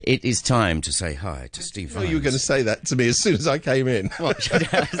It is time to say hi to Steve Vines. You were going to say that to me as soon as I came in.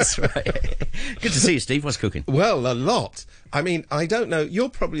 That's right. Good to see you, Steve. What's cooking? Well, a lot. I mean, I don't know. You're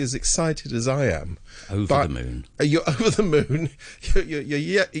probably as excited as I am. Over the moon. You're over the moon.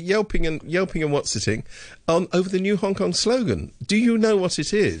 You're yelping and what's-itting over the new Hong Kong slogan. Do you know what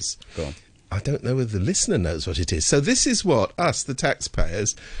it is? Go on. I don't know whether the listener knows what it is. So this is what us, the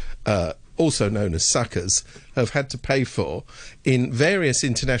taxpayers, also known as suckers, have had to pay for in various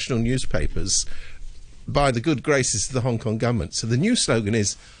international newspapers by the good graces of the Hong Kong government. So the new slogan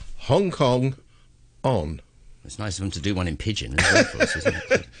is Hong Kong on. It's nice of them to do one in pidgin as well for us, isn't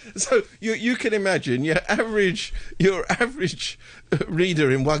it? So you can imagine your average reader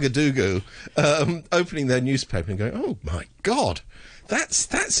in Ouagadougou opening their newspaper and going, "Oh my God,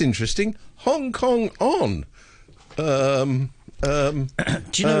 that's interesting. Hong Kong on." Do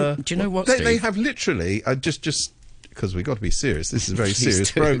you know what, Steve? They have literally just because we've got to be serious. This is a very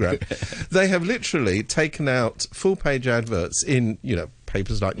serious programme. They have literally taken out full-page adverts in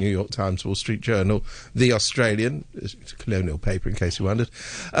papers like New York Times, Wall Street Journal, The Australian, it's a colonial paper in case you wondered,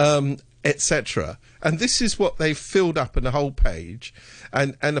 etc. And this is what they've filled up in the whole page.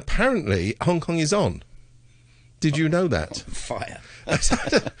 And apparently Hong Kong is on. Did you know that? On fire.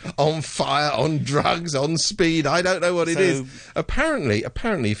 On fire, on drugs, on speed. I don't know what it is. Apparently,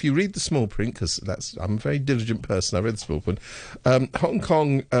 if you read the small print, because I'm a very diligent person, I read the small print, Hong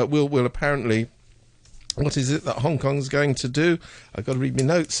Kong will apparently... What is it that Hong Kong's going to do? I've got to read my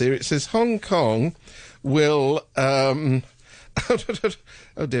notes here. It says Hong Kong will... oh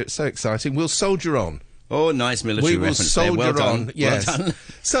dear, it's so exciting. We'll soldier on. Oh, nice military reference there. Well done. Yes. Well done.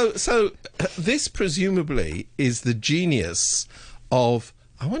 So this presumably is the genius of...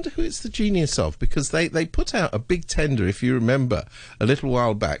 I wonder who it's the genius of, because they put out a big tender, if you remember, a little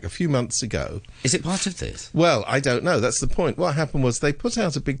while back, a few months ago. Is it part of this? Well, I don't know. That's the point. What happened was they put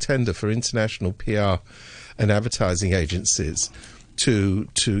out a big tender for international PR and advertising agencies to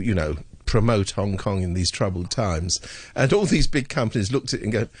promote Hong Kong in these troubled times. And all these big companies looked at it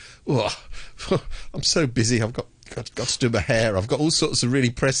and go, "Oh, I'm so busy. I've got to do my hair. I've got all sorts of really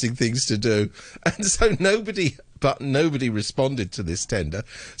pressing things to do." And so nobody responded to this tender.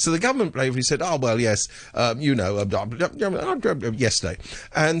 So the government bravely said, "Oh, well, yes, yesterday."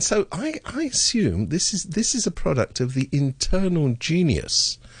 And so I assume this is a product of the internal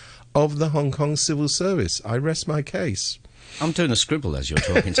genius of the Hong Kong civil service. I rest my case. I'm doing a scribble as you're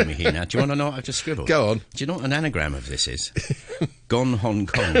talking to me here now. Do you want to know what I've just scribbled? Go on. Do you know what an anagram of this is? Gone Hong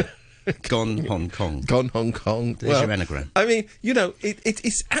Kong. Gone Hong Kong. Gone Hong Kong. There's your anagram. I mean,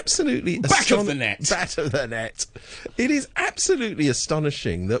 it's absolutely... Back of the net. Back of the net. It is absolutely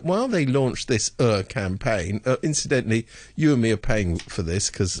astonishing that while they launched this campaign, incidentally, you and me are paying for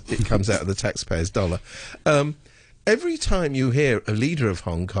this because it comes out of the taxpayer's dollar, every time you hear a leader of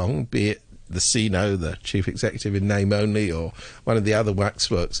Hong Kong, be it the CNO, the chief executive in name only, or one of the other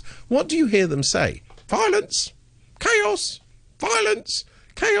waxworks, what do you hear them say? Violence! Chaos! Violence!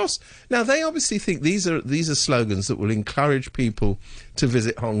 Chaos. Now, they obviously think these are slogans that will encourage people to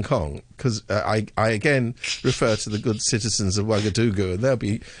visit Hong Kong, because I again refer to the good citizens of Ouagadougou, and they'll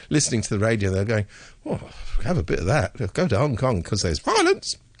be listening to the radio and they're going, "Oh, have a bit of that. Go to Hong Kong because there's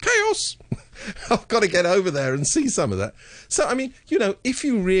violence, chaos. I've got to get over there and see some of that." So, I mean, if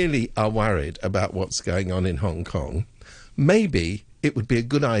you really are worried about what's going on in Hong Kong, maybe it would be a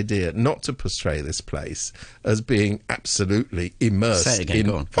good idea not to portray this place as being absolutely immersed in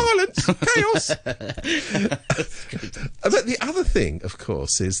violence, chaos. But the other thing, of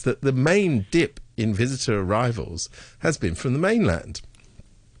course, is that the main dip in visitor arrivals has been from the mainland.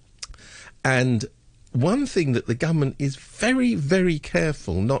 And one thing that the government is very, very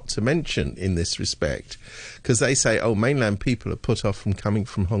careful not to mention in this respect, because they say, oh, mainland people are put off from coming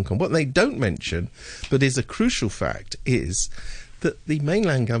from Hong Kong. What they don't mention, but is a crucial fact, is that the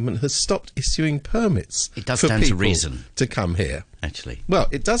mainland government has stopped issuing permits for people to come here. Actually, well,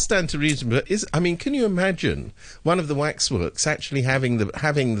 it does stand to reason, but can you imagine one of the waxworks actually having the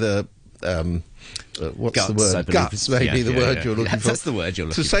what's guts, the word? Guts, maybe the word you're looking for. That's the word you're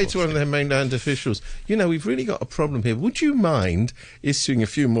looking for. To say to one of their mainland officials, we've really got a problem here. Would you mind issuing a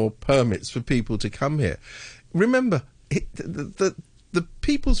few more permits for people to come here? Remember, the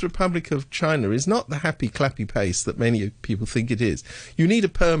People's Republic of China is not the happy, clappy pace that many people think it is. You need a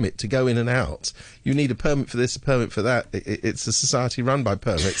permit to go in and out. You need a permit for this, a permit for that. It's a society run by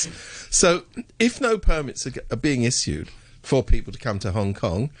permits. So if no permits are being issued for people to come to Hong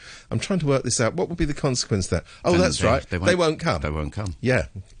Kong, I'm trying to work this out. What would be the consequence there? Oh, that's right. They won't come. They won't come. Yeah.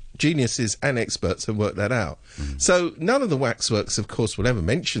 geniuses and experts have worked that out. So none of the waxworks, of course, will ever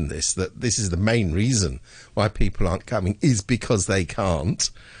mention this, that this is the main reason why people aren't coming, is because they can't.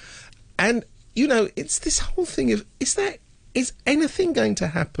 And, you know, it's this whole thing of, is anything going to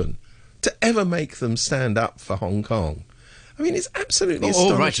happen to ever make them stand up for Hong Kong? I mean, it's absolutely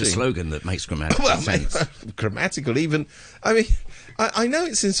astonishing. Or write a slogan that makes grammatical sense. Grammatical even. I mean, I know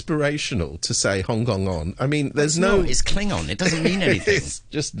it's inspirational to say Hong Kong on. I mean, there's no... It's Klingon. It doesn't mean anything. It's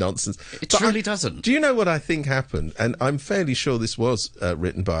just nonsense. It truly doesn't. Do you know what I think happened? And I'm fairly sure this was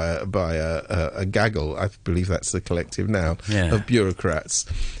written by a gaggle, I believe that's the collective now, of bureaucrats,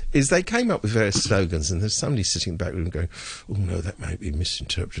 is they came up with various slogans, and there's somebody sitting in the back room going, oh, no, that might be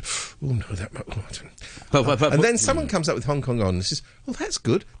misinterpreted. Oh, no, that might... and then someone comes up with Hong Kong on and says, oh, that's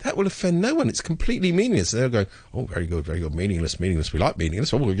good. That will offend no one. It's completely meaningless. And they're going, oh, very good, very good. Meaningless, meaningless. We like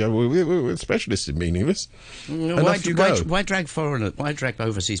meaningless. Oh, we're specialists in meaningless. Why drag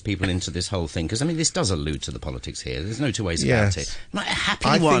overseas people into this whole thing? Because, I mean, this does allude to the politics here. There's no two ways about it. Like a happy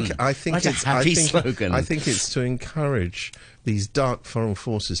slogan. I think it's to encourage these dark foreign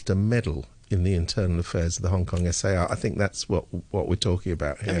forces to meddle in the internal affairs of the Hong Kong SAR. I think that's what we're talking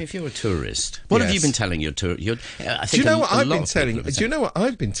about here. I mean, if you're a tourist, what have you been telling your tour? Do you know what I've been telling? Do you know what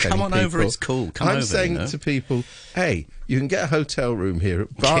I've been telling? Come on people? over, it's cool. I'm saying to people, hey, you can get a hotel room here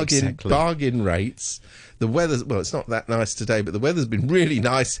at bargain rates. The weather's, well, it's not that nice today, but the weather's been really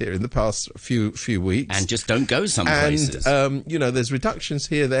nice here in the past few weeks. And just don't go some places. And, you know, there's reductions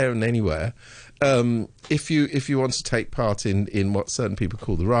here, there and anywhere. If you want to take part in what certain people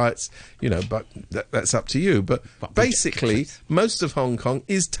call the riots, you know, but that's up to you. But basically, most of Hong Kong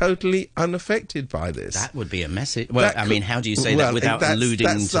is totally unaffected by this. That would be a message. Well, I mean, how do you say that without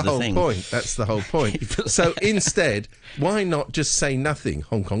alluding to the thing? That's the whole point. So instead, why not just say nothing,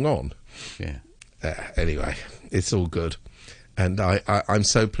 Hong Kong on? Yeah. Anyway, it's all good. And I'm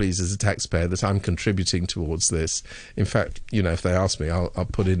so pleased as a taxpayer that I'm contributing towards this. In fact, you know, if they ask me, I'll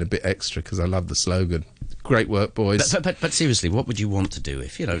put in a bit extra because I love the slogan. Great work, boys. But seriously, what would you want to do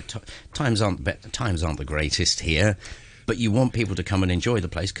if, you know, times aren't the greatest here, but you want people to come and enjoy the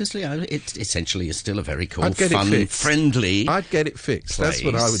place because, you know, it essentially is still a very cool, fun, friendly. I'd get it fixed. That's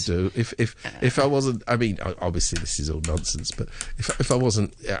what I would do if I wasn't. I mean, obviously this is all nonsense, but if I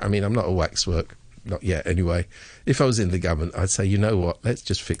wasn't, I mean, I'm not a waxwork. Not yet, anyway. If I was in the government, I'd say, you know what, let's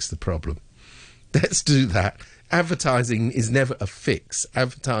just fix the problem. Let's do that. Advertising is never a fix.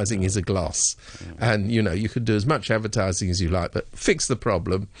 Advertising is a gloss. And, you know, you could do as much advertising as you like, but fix the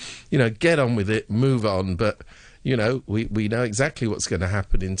problem. You know, get on with it, move on. But, you know, we know exactly what's going to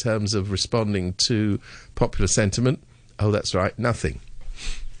happen in terms of responding to popular sentiment. Oh, that's right, nothing.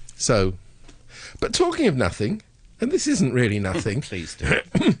 So, but talking of nothing... And this isn't really nothing. Please do.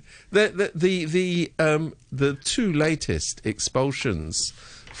 The two latest expulsions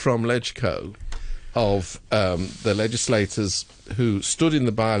from LegCo of the legislators who stood in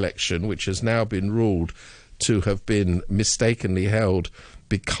the by-election, which has now been ruled to have been mistakenly held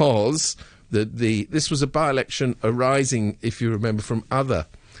because this was a by-election arising, if you remember, from other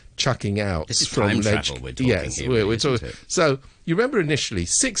chucking out. This is time travel we're talking here. Yes, we're talking. So you remember initially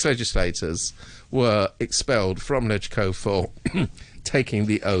 6 legislators were expelled from LegCo for taking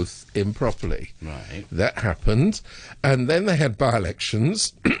the oath improperly. Right. That happened. And then they had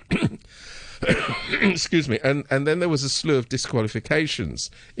by-elections. Excuse me. And then there was a slew of disqualifications,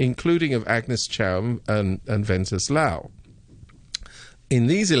 including of Agnes Chow and Ventus Lau. In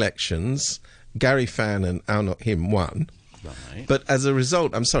these elections, Gary Fan and Au Nok Him won. Right. But as a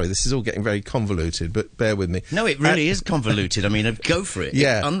result, I'm sorry, this is all getting very convoluted, but bear with me. No, it really is convoluted. I mean, go for it.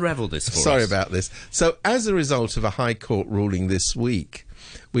 Yeah. Unravel this for us. Sorry about this. So as a result of a High Court ruling this week,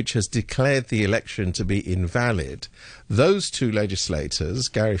 which has declared the election to be invalid, those 2 legislators,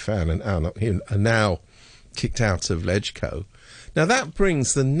 Gary Fan and Au Nok Him, are now kicked out of LegCo. Now, that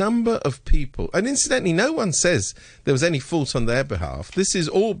brings the number of people... And incidentally, no one says there was any fault on their behalf. This is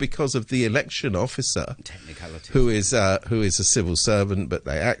all because of the election officer, who is a civil servant, but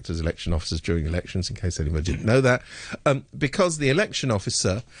they act as election officers during elections, in case anybody didn't know that. Because the election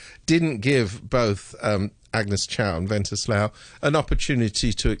officer didn't give both Agnes Chow and Ventus Lau an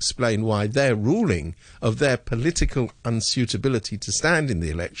opportunity to explain why their ruling of their political unsuitability to stand in the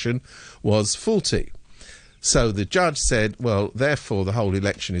election was faulty. So the judge said, well, therefore the whole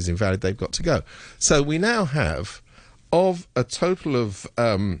election is invalid, they've got to go. So we now have, of a total of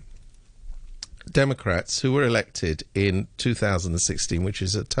Democrats who were elected in 2016, which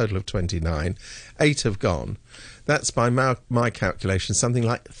is a total of 29, 8 have gone. That's, by my calculation, something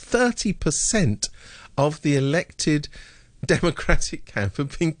like 30% of the elected Democratic camp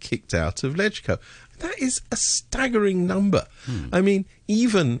have been kicked out of LegCo. That is a staggering number. I mean,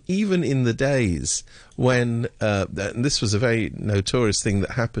 even in the days when and this was a very notorious thing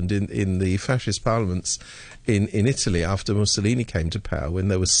that happened in the fascist parliaments in Italy after Mussolini came to power, when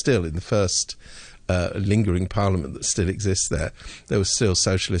there was still, in the first lingering parliament that still exists there were still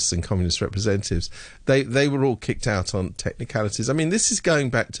socialists and communist representatives. They were all kicked out on technicalities. I mean, this is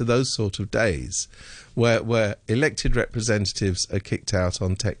going back to those sort of days where elected representatives are kicked out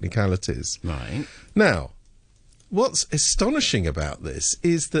on technicalities. Right. Now, what's astonishing about this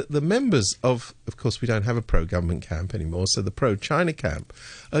is that the members of course, we don't have a pro-government camp anymore, so the pro-China camp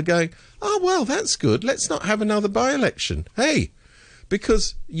are going, oh, well, that's good, let's not have another by-election. Hey,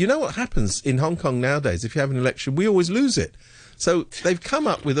 because you know what happens in Hong Kong nowadays, if you have an election, we always lose it. So they've come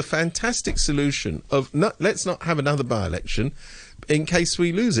up with a fantastic solution of let's not have another by-election in case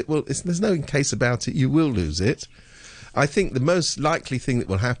we lose it. Well, there's no in case about it, you will lose it. I think the most likely thing that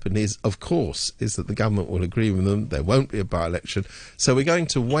will happen is that the government will agree with them. There won't be a by-election. So we're going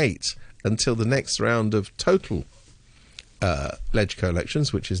to wait until the next round of total LegCo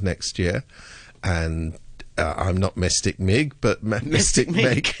elections, which is next year. And I'm not Mystic Mig, but Mystic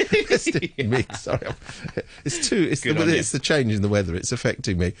Meg. Mystic Mig, sorry. It's the change in the weather. It's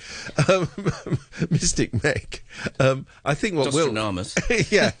affecting me. Mystic Meg. I think what will...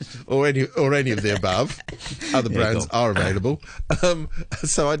 yeah, or any of the above. Other brands are available.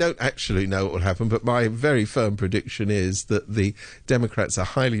 So I don't actually know what will happen, but my very firm prediction is that the Democrats are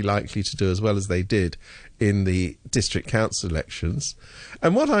highly likely to do as well as they did in the district council elections.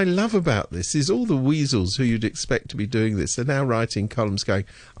 And what I love about this is all the weasels who you'd expect to be doing this are now writing columns going,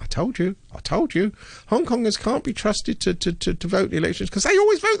 I told you, Hong Kongers can't be trusted to vote in the elections because they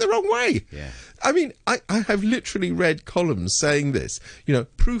always vote the wrong way. Yeah. I mean, I have literally read columns saying this. You know,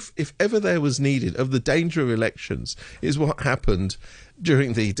 proof, if ever there was needed, of the danger of elections is what happened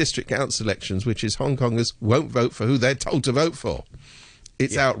during the district council elections, which is Hong Kongers won't vote for who they're told to vote for.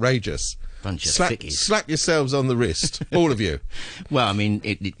 It's outrageous. Bunch of thickies. Slap yourselves on the wrist, all of you. Well, I mean,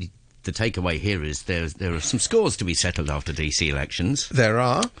 the takeaway here is there are some scores to be settled after DC elections. There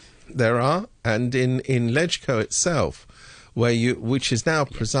are, and in LegCo itself, which is now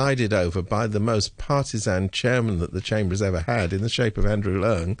presided over by the most partisan chairman that the Chamber's ever had, in the shape of Andrew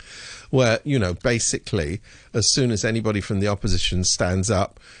Leung, where, you know, basically, as soon as anybody from the opposition stands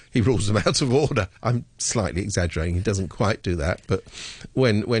up, he rules them out of order. I'm slightly exaggerating, he doesn't quite do that, but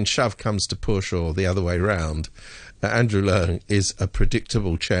when shove comes to push, or the other way round, Andrew Leung is a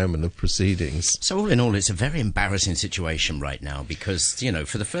predictable chairman of proceedings. So all in all, it's a very embarrassing situation right now because, you know,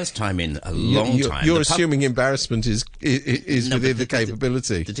 for the first time in a long time... You're assuming embarrassment is within the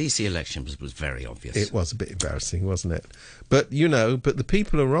capability. The DC election was very obvious. It was a bit embarrassing, wasn't it? But, you know, the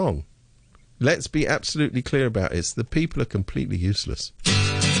people are wrong. Let's be absolutely clear about it. The people are completely useless.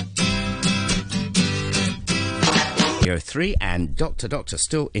 3 and Doctor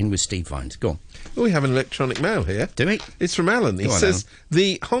still in with Steve Vines. Go on. Well, we have an electronic mail here. Do we? It's from Alan. He says,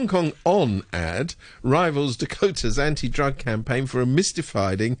 the Hong Kong On ad rivals Dakota's anti-drug campaign for a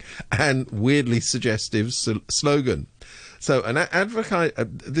mystifying and weirdly suggestive slogan. So,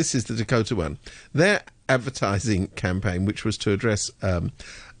 this is the Dakota one. Their advertising campaign, which was to address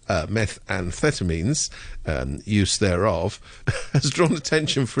methamphetamines, use thereof, has drawn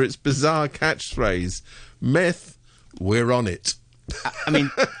attention for its bizarre catchphrase, meth, we're on it. I mean,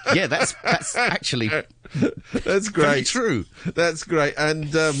 yeah, that's actually that's great. Very true. That's great,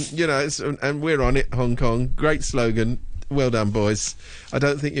 and you know, and we're on it, Hong Kong. Great slogan. Well done, boys. I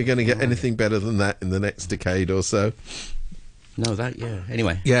don't think you're going to get anything better than that in the next decade or so. No, yeah.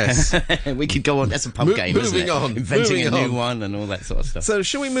 Anyway, yes, we could go on. That's a pub game, isn't it? Inventing a new one and all that sort of stuff. So,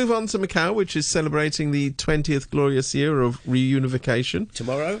 shall we move on to Macau, which is celebrating the 20th glorious year of reunification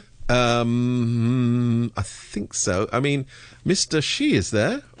tomorrow? I think so. I mean, Mr. Xi is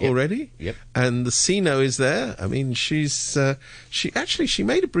there already. Yep. And the Sino is there. I mean, she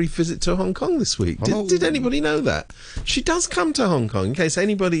made a brief visit to Hong Kong this week. Did anybody know that? She does come to Hong Kong, in case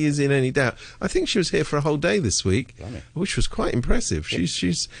anybody is in any doubt. I think she was here for a whole day this week, which was quite impressive. Yep.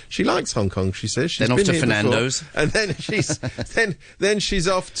 She likes Hong Kong, she says. She's then been off to Fernando's. Before, and then she's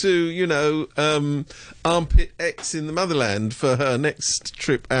off to, you know, Armpit X in the motherland for her next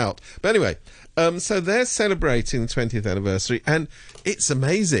trip out. But anyway, so they're celebrating the 20th anniversary, and it's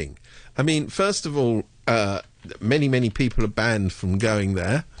amazing. I mean, first of all, many people are banned from going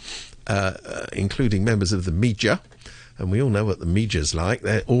there, including members of the media. And we all know what the media's like.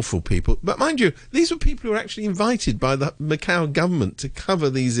 They're awful people. But mind you, these were people who were actually invited by the Macau government to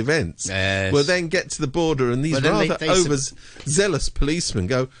cover these events. Yes. Will then get to the border and these rather overzealous policemen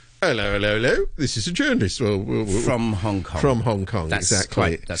go, hello. This is a journalist. From Hong Kong. From Hong Kong,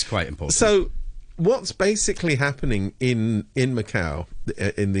 exactly. That's quite important. So, what's basically happening in Macau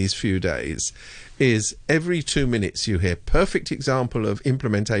in these few days is every 2 minutes you hear perfect example of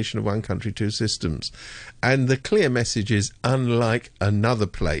implementation of one country, two systems. And the clear message is unlike another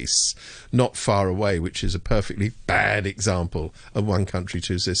place not far away, which is a perfectly bad example of one country,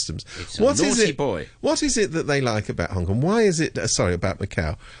 two systems. It's a naughty boy. What is it that they like about Hong Kong? Why is it, about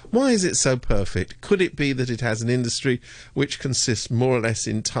Macau? Why is it so perfect? Could it be that it has an industry which consists more or less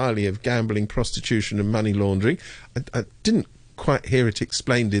entirely of gambling, prostitution and money laundering? I didn't quite hear it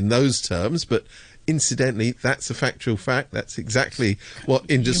explained in those terms, but incidentally, that's a factual fact. That's exactly what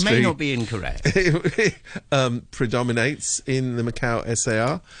industry... You may not be incorrect. Predominates in the Macau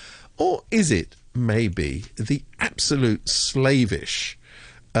SAR. Or is it, maybe, the absolute slavish...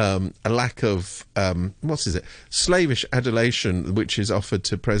 a lack of, slavish adulation which is offered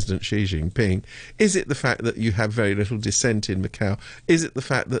to President Xi Jinping? Is it the fact that you have very little dissent in Macau? Is it the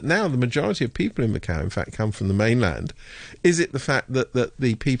fact that now the majority of people in Macau, in fact, come from the mainland? Is it the fact that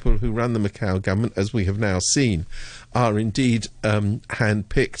the people who run the Macau government, as we have now seen, are indeed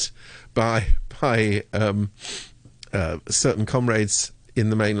hand-picked by certain comrades in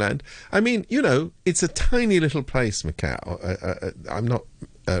the mainland? I mean, it's a tiny little place, Macau. I'm not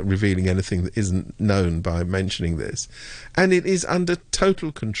revealing anything that isn't known by mentioning this, and it is under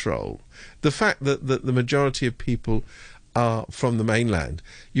total control. The fact that the majority of people are from the mainland,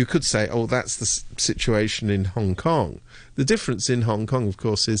 you could say, oh, that's the situation in Hong Kong. The difference in Hong Kong, of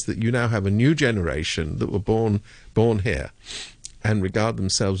course, is that you now have a new generation that were born here and regard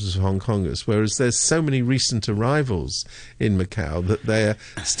themselves as Hong Kongers, whereas there's so many recent arrivals in Macau that they're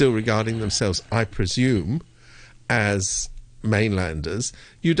still regarding themselves, I presume, as mainlanders.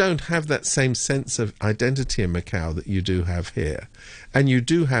 You don't have that same sense of identity in Macau that you do have here. And you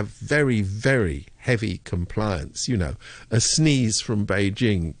do have very, very heavy compliance. A sneeze from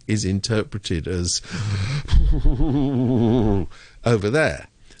Beijing is interpreted as over there.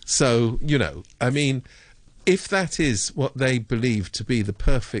 So, if that is what they believe to be the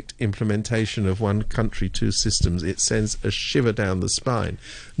perfect implementation of one country, two systems, it sends a shiver down the spine.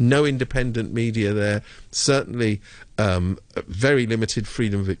 No independent media there, certainly very limited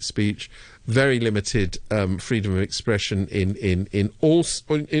freedom of speech, very limited freedom of expression in all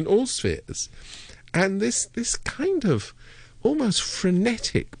spheres. And this kind of almost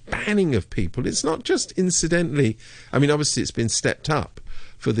frenetic banning of people, it's not just incidentally, I mean, obviously it's been stepped up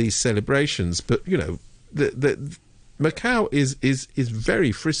for these celebrations, but, Macau is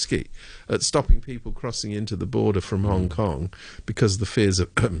very frisky at stopping people crossing into the border from Hong Kong because of the fears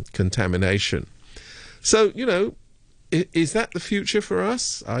of contamination. So, is that the future for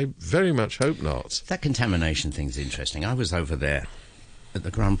us? I very much hope not. That contamination thing's interesting. I was over there at the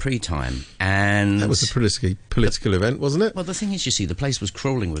Grand Prix time, and that was a political event, wasn't it? Well, the thing is, you see, the place was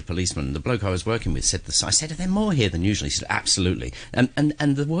crawling with policemen. The bloke I was working with said, I said, are there more here than usually? He said, absolutely. And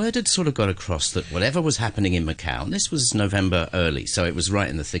the word had sort of got across that whatever was happening in Macau, and this was November early, so it was right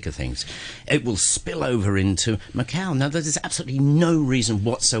in the thick of things, it will spill over into Macau. Now, there's absolutely no reason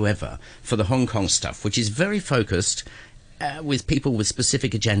whatsoever for the Hong Kong stuff, which is very focused with people with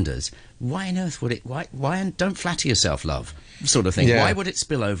specific agendas. Why on earth would it? Why don't flatter yourself, love, sort of thing. Yeah. Why would it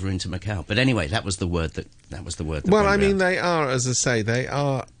spill over into Macau? But anyway, that was the word that well, I mean, they are, as I say, they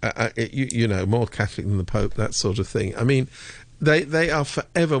are more Catholic than the Pope, that sort of thing. I mean, they are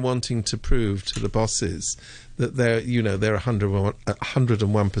forever wanting to prove to the bosses that they're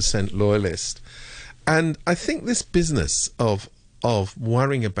 101% loyalist. And I think this business of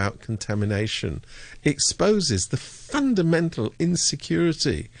worrying about contamination exposes the fundamental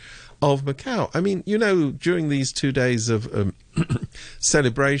insecurity of Macau. I mean, during these 2 days of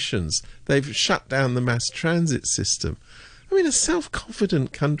celebrations, they've shut down the mass transit system. I mean, a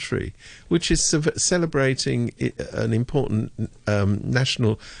self-confident country which is celebrating an important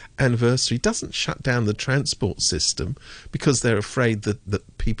national anniversary doesn't shut down the transport system because they're afraid that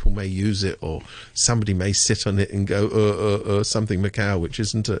people may use it or somebody may sit on it and go, something Macau, which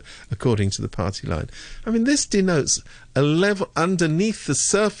isn't according to the party line. I mean, this denotes a level underneath the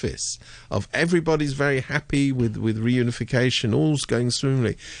surface of everybody's very happy with reunification, all's going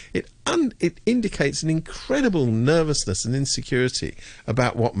swimmingly. It indicates an incredible nervousness and insecurity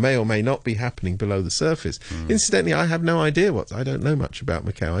about what may or may not be happening below the surface. Incidentally, I have no idea I don't know much about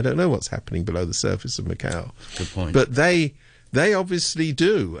Macau. I don't know what's happening below the surface of Macau. Good point. But they obviously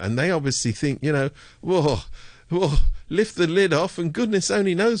do, and they obviously think, lift the lid off, and goodness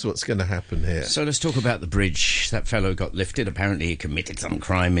only knows what's going to happen here. So let's talk about the bridge. That fellow got lifted. Apparently he committed some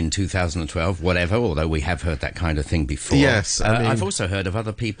crime in 2012, whatever, although we have heard that kind of thing before. Yes, I mean, I've also heard of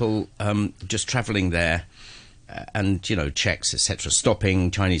other people just travelling there and, you know, checks, etc.,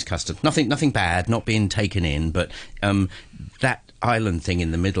 stopping Chinese customs. Nothing bad, not being taken in, but that island thing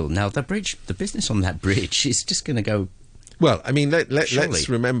in the middle. Now, the business on that bridge is just going to go... Well, I mean, let's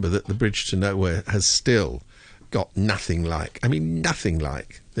remember that the bridge to nowhere has still got nothing like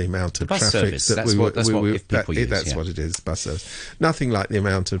the amount of bus traffic service. that That's what people use. That's what it is, bus service. Nothing like the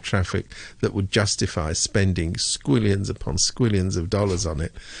amount of traffic that would justify spending squillions upon squillions of dollars on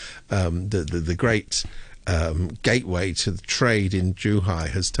it. The great gateway to the trade in Zhuhai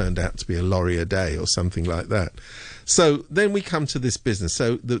has turned out to be a lorry a day or something like that. So then we come to this business.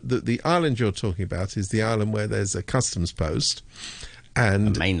 So the island you're talking about is the island where there's a customs post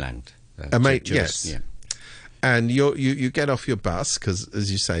and a mainland. Yes. Yeah. And you get off your bus, because,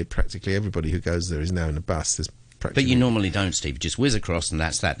 as you say, practically everybody who goes there is now in a bus. But you normally don't, Steve. You just whiz across, and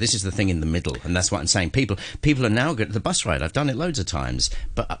that's that. This is the thing in the middle, and that's what I'm saying. People are now good at the bus ride. I've done it loads of times,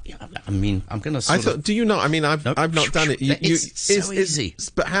 but I mean, I'm going to. Do you not? I mean, I've not done it. It's so easy.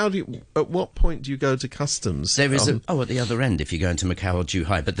 But how do you? At what point do you go to customs? There is at the other end if you go into Macau or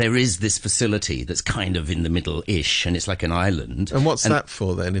Zhuhai. But there is this facility that's kind of in the middle-ish, and it's like an island. And what's that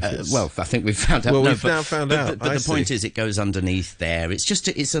for then? If well, I think we've found out. Well, we've now found out. But the point is, it goes underneath there.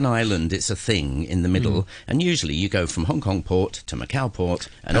 It's an island. It's a thing in the middle, and usually you go from Hong Kong port to Macau port,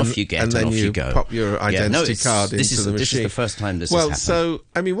 and off you get, and then off you go. Pop your identity card into the machine. This is the first time this has happened. Well, so,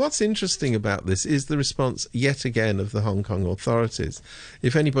 I mean, what's interesting about this is the response, yet again, of the Hong Kong authorities.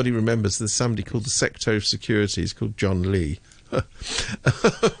 If anybody remembers, there's somebody called the Secretary of Security, he's called John Lee.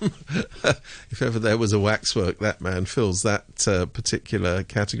 If ever there was a waxwork, that man fills that particular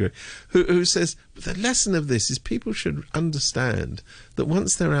category, who says the lesson of this is people should understand that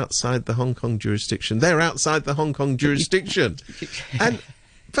once they're outside the Hong Kong jurisdiction, they're outside the Hong Kong jurisdiction.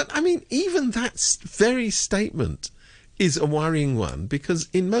 But I mean, even that very statement is a worrying one, because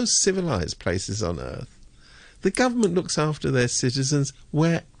in most civilized places on earth, the government looks after their citizens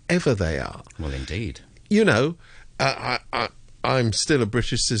wherever they are. Well, indeed. You know, I'm still a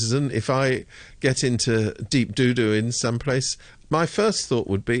British citizen. If I get into deep doo-doo in some place, my first thought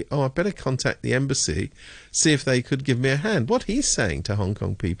would be, I better contact the embassy, see if they could give me a hand. What he's saying to Hong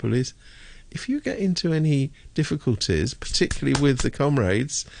Kong people is, if you get into any difficulties, particularly with the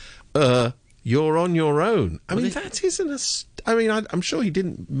comrades, you're on your own. I mean, that isn't I'm sure he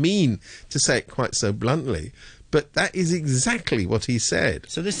didn't mean to say it quite so bluntly, but that is exactly what he said.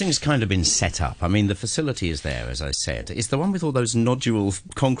 So this thing's kind of been set up. I mean, the facility is there, as I said. It's the one with all those nodule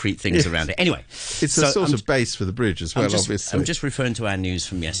concrete things around it. Anyway. It's a sort of base for the bridge as well, obviously. I'm just referring to our news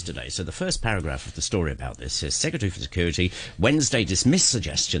from yesterday. So the first paragraph of the story about this says, Secretary for Security Wednesday dismissed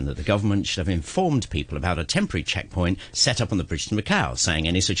suggestion that the government should have informed people about a temporary checkpoint set up on the bridge to Macau, saying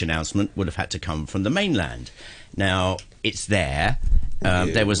any such announcement would have had to come from the mainland. Now, it's there.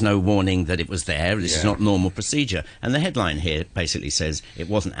 There was no warning that it was there. This is not normal procedure. And the headline here basically says it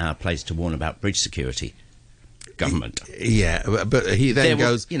wasn't our place to warn about bridge security. Government. Yeah, but he then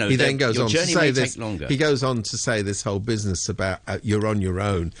goes. You know, he then goes on to say this. Longer. He goes on to say this whole business about you're on your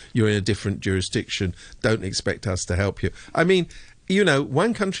own. You're in a different jurisdiction. Don't expect us to help you. I mean, you know,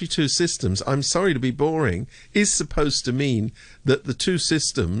 one country, two systems, I'm sorry to be boring, is supposed to mean that the two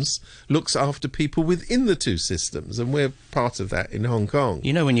systems looks after people within the two systems, and we're part of that in Hong Kong.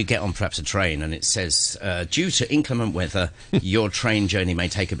 You know, when you get on perhaps a train and it says, due to inclement weather, your train journey may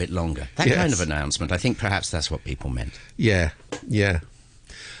take a bit longer. That kind of announcement, I think perhaps that's what people meant. Yeah.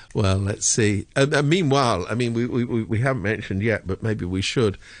 Well, let's see. Meanwhile, I mean, we haven't mentioned yet, but maybe we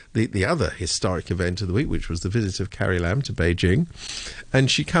should, the other historic event of the week, which was the visit of Carrie Lam to Beijing.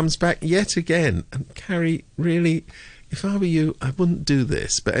 And she comes back yet again. And Carrie, really, if I were you, I wouldn't do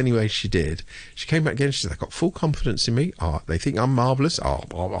this. But anyway, she did. She came back again. She said, I've got full confidence in me. They think I'm marvellous. I'm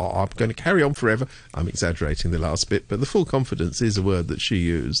going to carry on forever. I'm exaggerating the last bit, but the full confidence is a word that she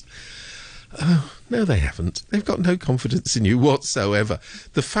used. Oh, no, they haven't. They've got no confidence in you whatsoever.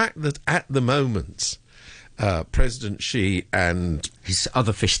 The fact that at the moment, President Xi and his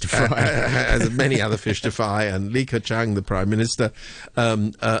other fish to fry, as many other fish to fry, and Li Keqiang, the Prime Minister,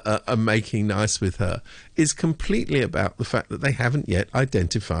 are making nice with her, is completely about the fact that they haven't yet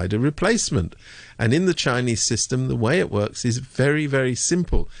identified a replacement. And in the Chinese system, the way it works is very, very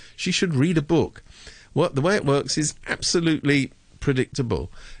simple. She should read a book. The way it works is absolutely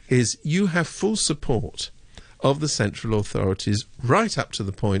predictable. Is you have full support of the central authorities right up to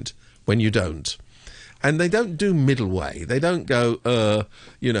the point when you don't. And they don't do middle way. They don't go,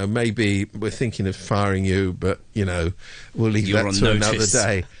 maybe we're thinking of firing you, but, we'll leave You're that on to another notice.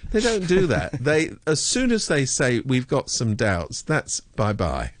 day. They don't do that. As soon as they say, we've got some doubts, that's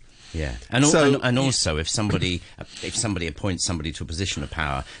bye-bye. Yeah, and So- also if somebody appoints somebody to a position of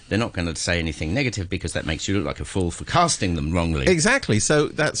power, they're not going to say anything negative because that makes you look like a fool for casting them wrongly. Exactly. So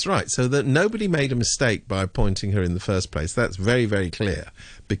that's right. So that nobody made a mistake by appointing her in the first place. That's very, very clear,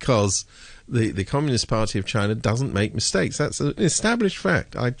 because the Communist Party of China doesn't make mistakes. That's an established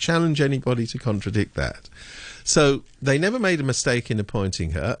fact. I challenge anybody to contradict that. So they never made a mistake in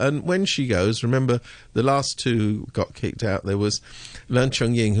appointing her. And when she goes, remember, the last two who got kicked out, there was Leung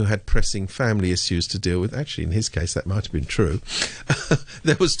Chun-ying, who had pressing family issues to deal with. Actually, in his case, that might have been true.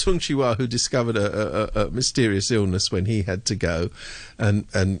 There was Tung Chee-hwa, who discovered a mysterious illness when he had to go,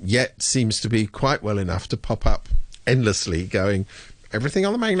 and yet seems to be quite well enough to pop up endlessly going, everything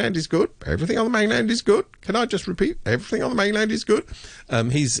on the mainland is good. Everything on the mainland is good. Can I just repeat? Everything on the mainland is good.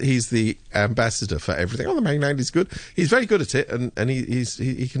 He's the ambassador for everything on the mainland is good. He's very good at it, and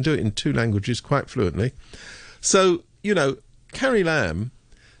he can do it in 2 languages quite fluently. So, Carrie Lam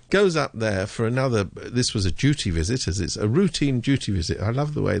goes up there for another. This was a duty visit, as it's a routine duty visit. I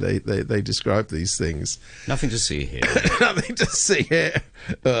love the way they describe these things. Nothing to see here. Nothing to see here.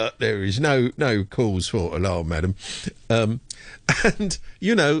 There is no cause for alarm, madam. And,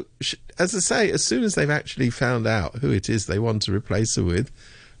 as I say, as soon as they've actually found out who it is they want to replace her with,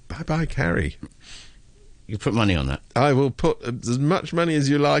 bye-bye, Carrie. You put money on that. I will put as much money as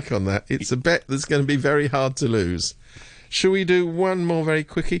you like on that. It's a bet that's going to be very hard to lose. Shall we do one more very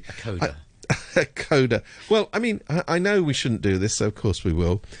quickie? A coda. A coda. Well, I mean, I know we shouldn't do this, so of course we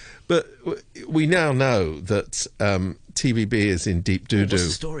will. But we now know that TVB is in deep doo-doo. What's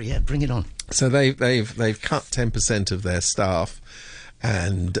the story? Yeah, bring it on. So they've cut 10% of their staff,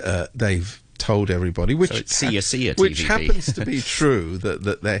 and they've told everybody, which So it's see ya, which TVB. happens to be true,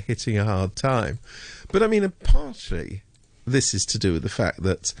 that they're hitting a hard time. But I mean, partly this is to do with the fact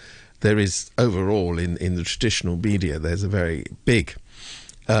that there is overall in the traditional media, there's a very big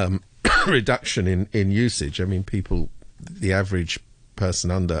reduction in usage. I mean, the average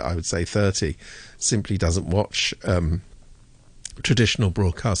person under, I would say, 30 simply doesn't watch traditional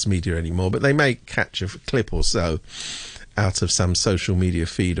broadcast media anymore, but they may catch a clip or so out of some social media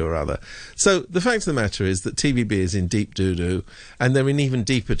feed or other. So the fact of the matter is that TVB is in deep doo-doo, and they're in even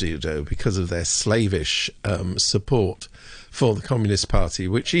deeper doo-doo because of their slavish support for the Communist Party,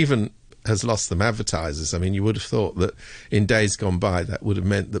 which even has lost them advertisers. I mean, you would have thought that in days gone by that would have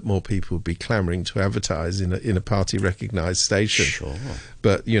meant that more people would be clamouring to advertise in a party-recognised station. Sure.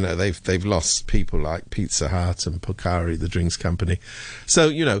 But, they've lost people like Pizza Hut and Pocari, the drinks company. So,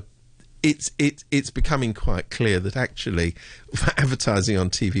 it's becoming quite clear that actually advertising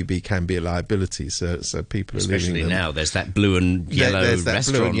on TVB can be a liability. So people are Especially leaving them. now, there's that blue and yellow There's that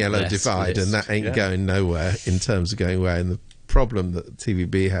restaurant blue and yellow list. divide, and that ain't Yeah. going nowhere in terms of going away. And the problem that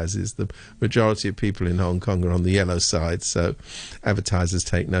TVB has is the majority of people in Hong Kong are on the yellow side, so advertisers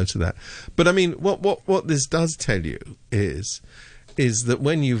take note of that. But I mean, what this does tell you is that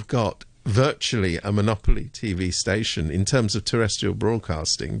when you've got virtually a monopoly TV station in terms of terrestrial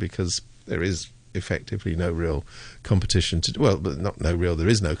broadcasting, because there is effectively no real competition there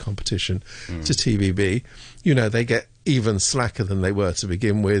is no competition to TVB. They get even slacker than they were to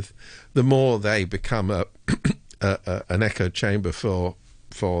begin with. The more they become an echo chamber for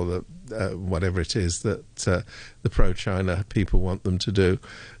the whatever it is that the pro-China people want them to do,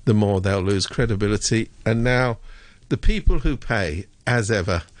 the more they'll lose credibility. And now the people who pay, as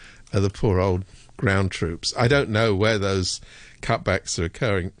ever, are the poor old ground troops. I don't know where those cutbacks are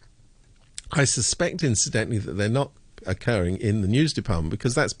occurring. I suspect, incidentally, that they're not occurring in the news department,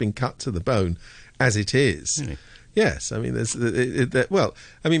 because that's been cut to the bone as it is. Really? Yes, I mean,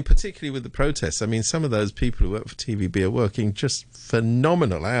 particularly with the protests. I mean, some of those people who work for TVB are working just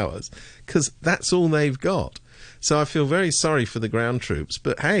phenomenal hours because that's all they've got. So I feel very sorry for the ground troops,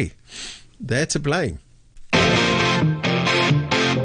 but hey, they're to blame.